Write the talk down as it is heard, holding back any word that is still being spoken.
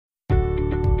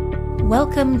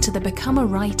Welcome to the Become a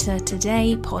Writer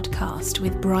Today podcast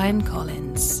with Brian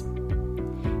Collins.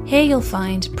 Here you'll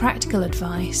find practical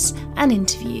advice and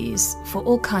interviews for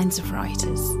all kinds of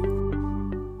writers.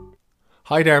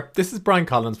 Hi there, this is Brian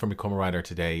Collins from Become a Writer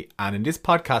Today, and in this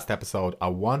podcast episode I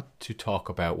want to talk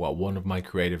about what one of my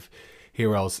creative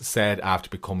heroes said after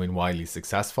becoming wildly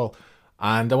successful,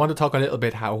 and I want to talk a little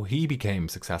bit how he became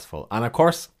successful. And of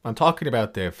course I'm talking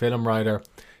about the film writer,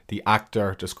 the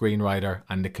actor, the screenwriter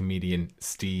and the comedian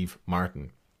Steve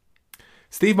Martin.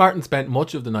 Steve Martin spent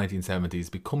much of the 1970s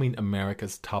becoming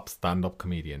America's top stand-up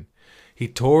comedian. He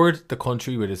toured the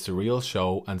country with his surreal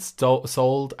show and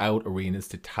sold out arenas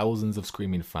to thousands of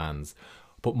screaming fans.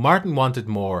 But Martin wanted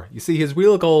more. You see, his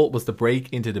real goal was to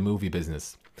break into the movie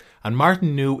business. And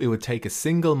Martin knew it would take a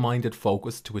single-minded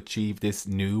focus to achieve this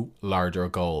new, larger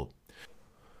goal.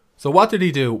 So what did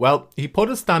he do? Well, he put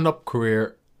his stand-up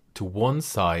career to one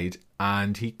side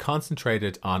and he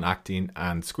concentrated on acting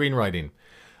and screenwriting.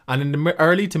 And in the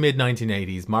early to mid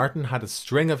 1980s, Martin had a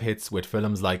string of hits with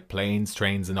films like Planes,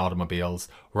 Trains and Automobiles,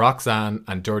 Roxanne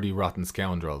and Dirty Rotten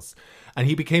Scoundrels. And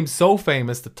he became so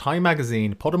famous that Time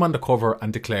magazine put him on the cover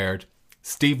and declared,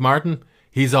 "Steve Martin,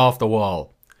 he's off the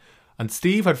wall." And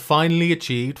Steve had finally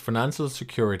achieved financial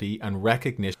security and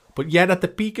recognition. But yet at the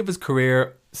peak of his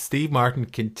career, Steve Martin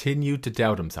continued to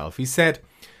doubt himself. He said,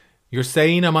 "You're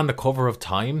saying I'm on the cover of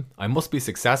Time? I must be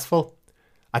successful."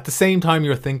 At the same time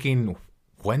you're thinking,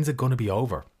 when's it going to be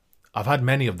over? I've had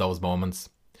many of those moments.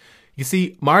 You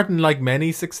see, Martin, like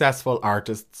many successful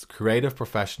artists, creative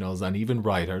professionals and even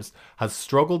writers, has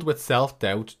struggled with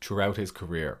self-doubt throughout his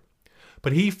career.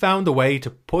 But he found a way to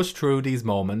push through these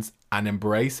moments and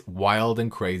embrace wild and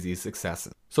crazy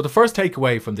successes. So the first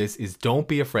takeaway from this is don't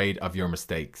be afraid of your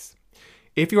mistakes.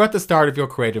 If you're at the start of your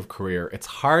creative career, it's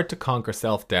hard to conquer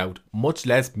self-doubt, much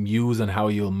less muse on how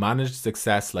you'll manage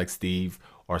success like Steve,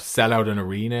 or sell out an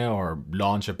arena, or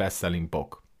launch a best-selling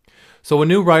book. So a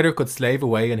new writer could slave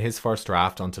away in his first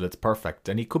draft until it's perfect,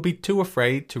 and he could be too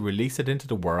afraid to release it into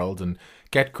the world and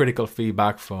get critical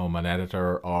feedback from an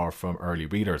editor or from early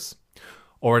readers.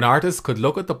 Or an artist could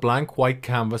look at the blank white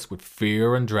canvas with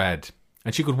fear and dread,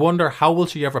 and she could wonder how will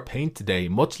she ever paint today,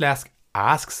 much less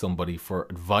ask somebody for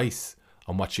advice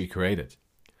on what she created.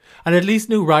 And at least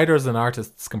new writers and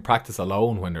artists can practice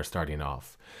alone when they're starting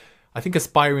off. I think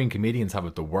aspiring comedians have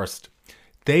it the worst.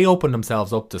 They open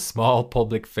themselves up to small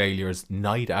public failures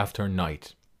night after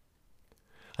night.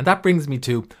 And that brings me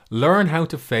to learn how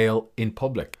to fail in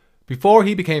public. Before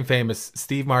he became famous,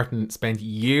 Steve Martin spent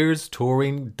years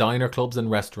touring diner clubs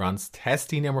and restaurants,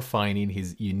 testing and refining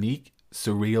his unique,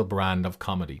 surreal brand of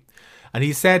comedy. And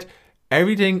he said,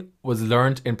 "Everything was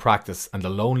learnt in practice and the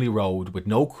lonely road with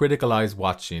no critical eyes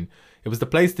watching. It was the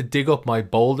place to dig up my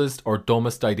boldest or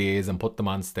dumbest ideas and put them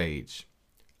on stage."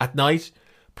 At night,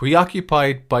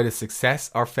 preoccupied by the success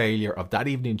or failure of that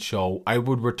evening's show, I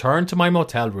would return to my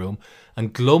motel room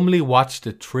and glumly watch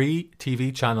the 3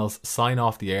 TV channels sign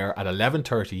off the air at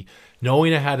 11:30,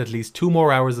 knowing I had at least 2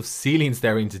 more hours of ceiling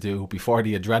staring to do before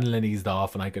the adrenaline eased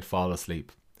off and I could fall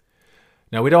asleep.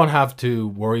 Now, we don't have to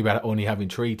worry about only having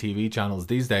 3 TV channels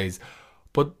these days,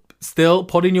 but still,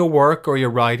 putting your work or your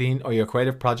writing or your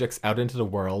creative projects out into the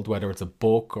world, whether it's a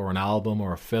book or an album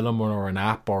or a film or an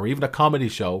app or even a comedy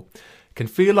show, can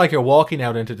feel like you're walking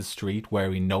out into the street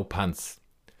wearing no pants.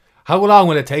 How long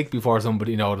will it take before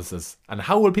somebody notices? And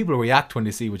how will people react when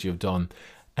they see what you've done?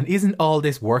 And isn't all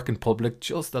this work in public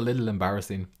just a little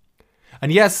embarrassing? And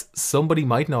yes, somebody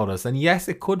might notice, and yes,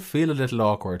 it could feel a little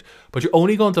awkward, but you're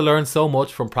only going to learn so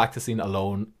much from practicing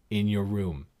alone in your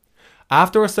room.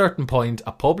 After a certain point,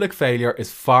 a public failure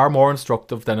is far more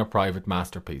instructive than a private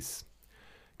masterpiece.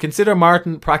 Consider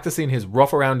Martin practicing his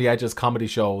rough around the edges comedy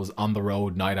shows on the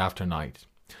road night after night.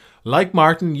 Like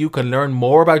Martin, you can learn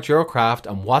more about your craft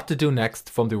and what to do next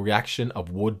from the reaction of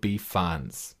would-be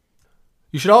fans.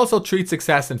 You should also treat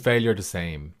success and failure the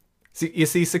same. You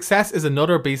see, success is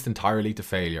another beast entirely to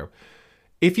failure.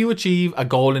 If you achieve a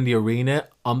goal in the arena,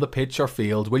 on the pitch or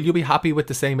field, will you be happy with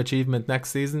the same achievement next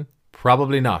season?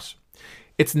 Probably not.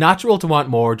 It's natural to want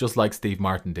more, just like Steve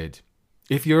Martin did.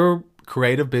 If your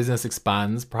creative business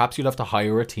expands, perhaps you'll have to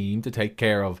hire a team to take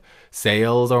care of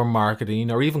sales or marketing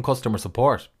or even customer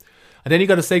support. And then you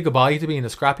got to say goodbye to being a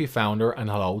scrappy founder and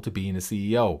hello to being a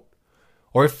CEO.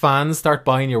 Or if fans start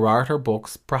buying your art or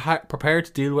books, prepare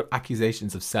to deal with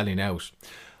accusations of selling out.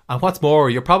 And what's more,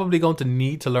 you're probably going to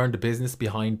need to learn the business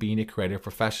behind being a creative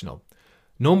professional.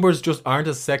 Numbers just aren't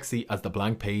as sexy as the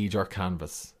blank page or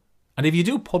canvas. And if you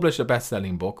do publish a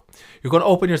best-selling book, you're going to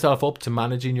open yourself up to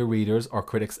managing your readers' or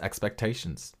critics'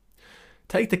 expectations.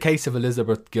 Take the case of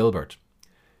Elizabeth Gilbert.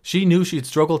 She knew she'd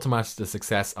struggle to match the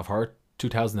success of her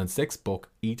 2006 book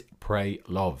Eat, Pray,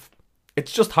 Love.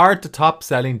 It's just hard to top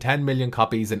selling 10 million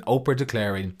copies and Oprah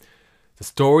declaring, "The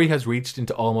story has reached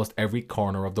into almost every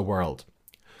corner of the world."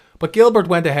 But Gilbert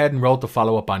went ahead and wrote the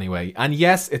follow-up anyway, and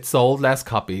yes, it sold less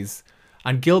copies,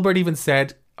 and Gilbert even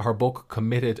said her book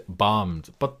Committed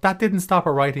bombed, but that didn't stop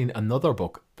her writing another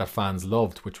book that fans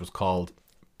loved, which was called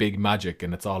Big Magic,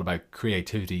 and it's all about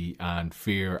creativity and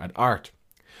fear and art.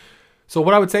 So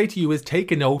what I would say to you is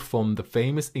take a note from the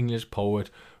famous English poet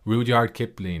Rudyard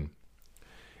Kipling.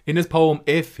 In his poem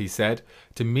If, he said,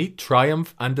 "To meet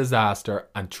triumph and disaster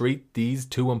and treat these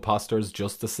two impostors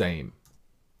just the same."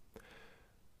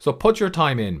 So put your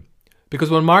time in, because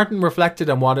when Martin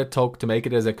reflected on what it took to make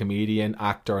it as a comedian,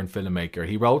 actor and filmmaker,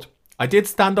 he wrote, "I did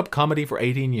stand-up comedy for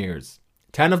 18 years.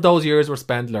 10 of those years were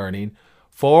spent learning,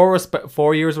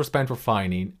 4 years were spent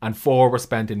refining, and 4 were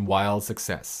spent in wild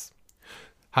success."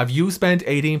 Have you spent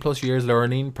 18 plus years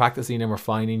learning, practicing and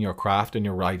refining your craft and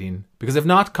your writing? Because if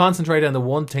not, concentrate on the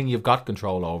one thing you've got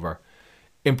control over,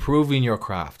 improving your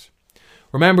craft.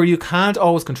 Remember, you can't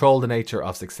always control the nature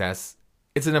of success.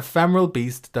 It's an ephemeral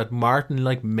beast that Martin,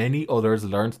 like many others,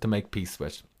 learned to make peace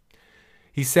with.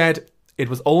 He said, "It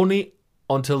was only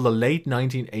until the late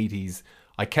 1980s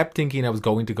I kept thinking I was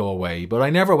going to go away, but I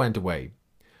never went away.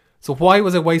 So why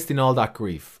was I wasting all that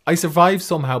grief? I survived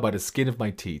somehow by the skin of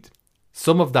my teeth.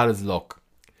 Some of that is luck."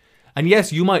 And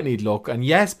yes, you might need luck, and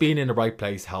yes, being in the right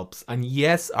place helps, and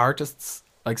yes, artists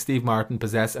like Steve Martin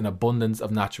possess an abundance of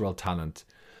natural talent.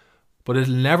 But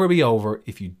it'll never be over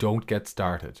if you don't get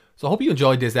started. So I hope you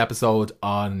enjoyed this episode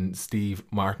on Steve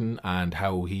Martin and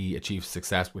how he achieved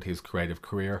success with his creative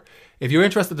career. If you're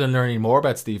interested in learning more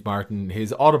about Steve Martin,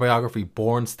 his autobiography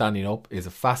Born Standing Up is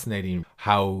fascinating.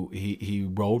 How he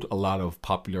wrote a lot of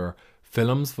popular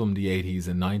films from the 80s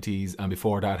and 90s, and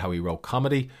before that how he wrote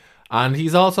comedy. And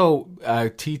he's also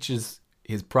teaches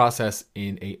his process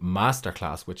in a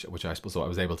masterclass, which I suppose I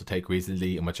was able to take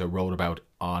recently and which I wrote about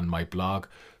on my blog.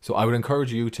 So I would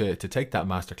encourage you to take that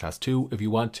masterclass too if you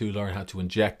want to learn how to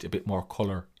inject a bit more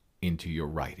colour into your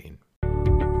writing.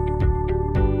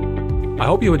 I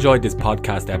hope you enjoyed this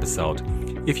podcast episode.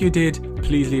 If you did,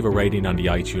 please leave a rating on the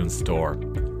iTunes store.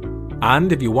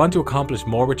 And if you want to accomplish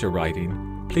more with your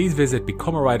writing, please visit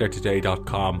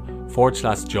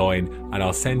becomeawritertoday.com/join and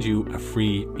I'll send you a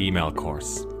free email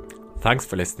course. Thanks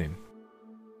for listening.